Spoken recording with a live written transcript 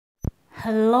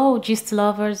Hello, gist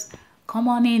lovers. Come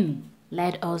on in.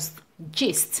 Let us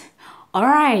gist.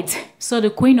 Alright, so the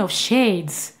Queen of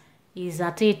Shades is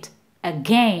at it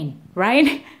again,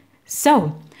 right?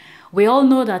 So, we all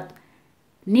know that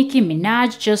Nicki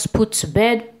Minaj just put to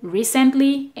bed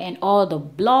recently, and all the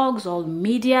blogs, all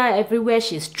media, everywhere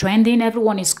she's trending.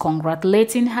 Everyone is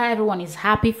congratulating her. Everyone is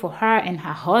happy for her and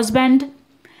her husband.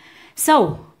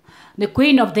 So, the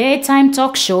queen of daytime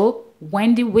talk show,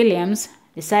 Wendy Williams,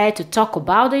 decided to talk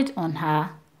about it on her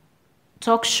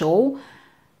talk show,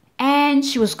 and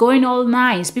she was going all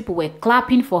nice. People were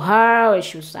clapping for her.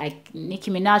 She was like, Nicki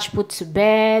Minaj put to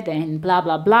bed and blah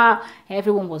blah blah.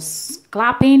 Everyone was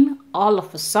clapping. All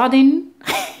of a sudden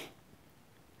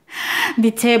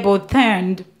the table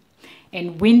turned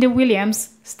and Wendy Williams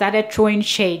started throwing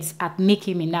shades at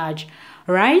Nicki Minaj,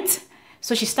 right?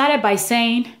 So she started by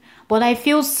saying, but I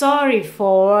feel sorry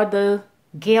for the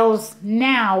girls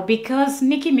now because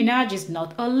Nicki Minaj is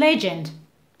not a legend.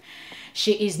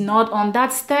 She is not on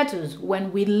that status.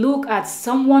 When we look at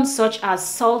someone such as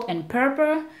Salt and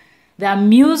Pepper, their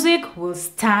music will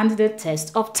stand the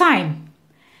test of time.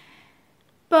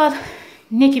 But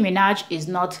Nicki Minaj is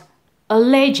not a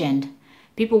legend.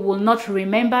 People will not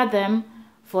remember them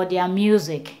for their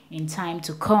music in time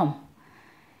to come.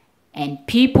 And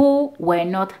people were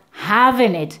not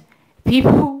having it.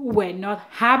 People were not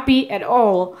happy at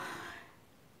all.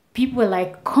 People were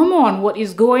like, come on, what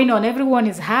is going on? Everyone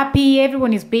is happy.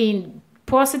 Everyone is being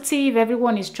positive.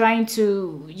 Everyone is trying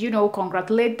to,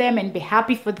 congratulate them and be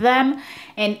happy for them.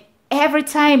 And every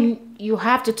time you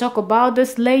have to talk about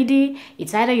this lady,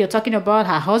 it's either you're talking about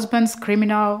her husband's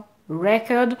criminal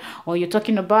record, or you're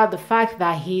talking about the fact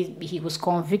that he was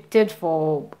convicted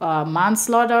for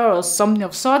manslaughter or something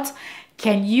of sort.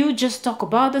 Can you just talk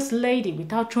about this lady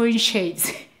without throwing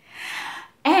shades?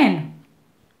 And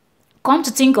come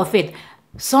to think of it,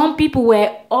 some people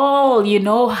were all,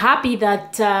 happy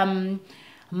that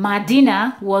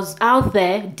Madina was out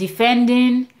there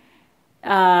defending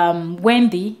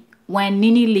Wendy when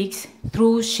Nene Leakes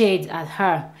threw shades at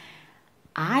her.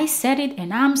 I said it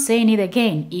and I'm saying it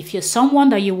again. If you're someone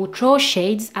that you will throw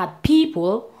shades at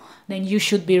people, then you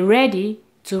should be ready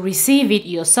to receive it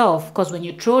yourself, because when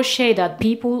you throw shade at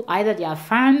people, either they are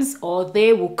fans or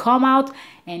they will come out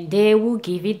and they will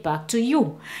give it back to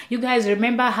you. You guys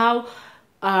remember how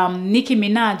Nicki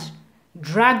Minaj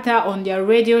dragged her on their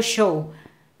radio show,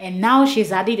 and now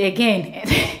she's at it again.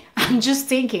 I'm just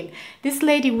thinking, this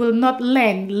lady will not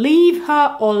learn. Leave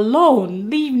her alone.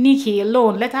 Leave Nicki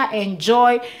alone. Let her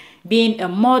enjoy being a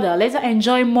mother. Let her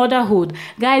enjoy motherhood.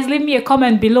 Guys, leave me a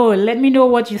comment below. Let me know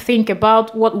what you think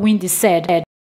about what Wendy said.